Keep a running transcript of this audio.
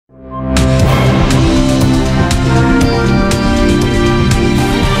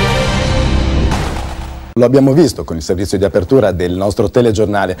Lo abbiamo visto con il servizio di apertura del nostro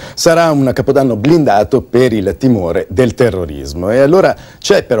telegiornale, sarà un Capodanno blindato per il timore del terrorismo. E allora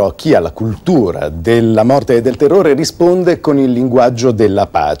c'è però chi alla cultura della morte e del terrore risponde con il linguaggio della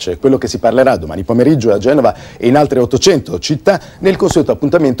pace, quello che si parlerà domani pomeriggio a Genova e in altre 800 città nel consueto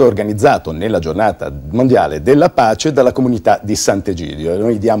appuntamento organizzato nella giornata mondiale della pace dalla comunità di Sant'Egidio.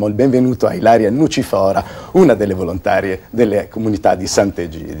 Noi diamo il benvenuto a Ilaria Nucifora, una delle volontarie delle comunità di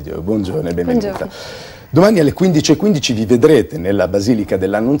Sant'Egidio. Buongiorno e benvenuta. Buongiorno. Domani alle 15:15 vi vedrete nella Basilica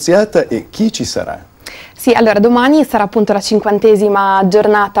dell'Annunziata e chi ci sarà? Sì, allora domani sarà appunto la 50ª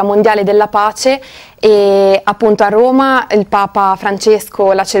giornata mondiale della pace e appunto a Roma il Papa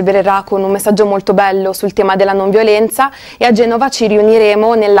Francesco la celebrerà con un messaggio molto bello sul tema della non violenza e a Genova ci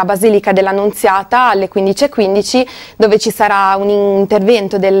riuniremo nella Basilica dell'Annunziata alle 15:15 dove ci sarà un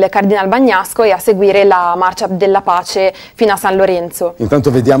intervento del Cardinal Bagnasco e a seguire la Marcia della Pace fino a San Lorenzo.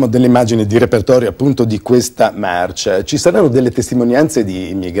 Intanto vediamo delle immagini di repertorio appunto di questa marcia. Ci saranno delle testimonianze di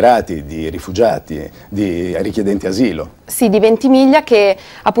immigrati, di rifugiati, di richiedenti asilo? Sì, di Ventimiglia che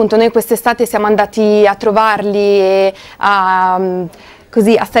appunto noi quest'estate siamo andati a trovarli e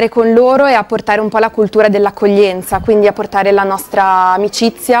così a stare con loro e a portare un po' la cultura dell'accoglienza, quindi a portare la nostra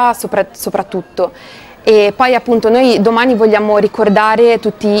amicizia soprattutto. E poi appunto noi domani vogliamo ricordare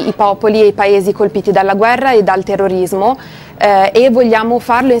tutti i popoli e i paesi colpiti dalla guerra e dal terrorismo e vogliamo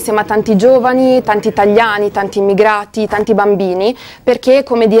farlo insieme a tanti giovani, tanti italiani, tanti immigrati, tanti bambini, perché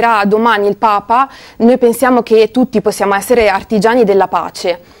come dirà domani il Papa, noi pensiamo che tutti possiamo essere artigiani della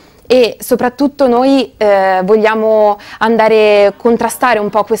pace. E soprattutto noi vogliamo andare a contrastare un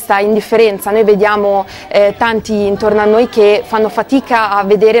po' questa indifferenza. Noi vediamo tanti intorno a noi che fanno fatica a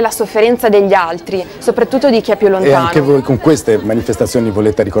vedere la sofferenza degli altri, soprattutto di chi è più lontano. E anche voi con queste manifestazioni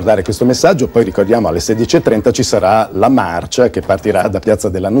volete ricordare questo messaggio, poi ricordiamo alle 16:30 ci sarà la marcia che partirà da Piazza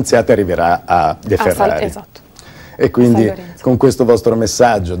dell'Annunziata e arriverà a De Ferrari. Esatto. E quindi con questo vostro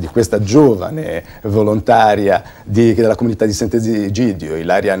messaggio di questa giovane volontaria della comunità di Sant'Egidio,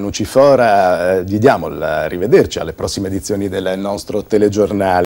 Ilaria Nucifora, vi diamo il arrivederci alle prossime edizioni del nostro telegiornale.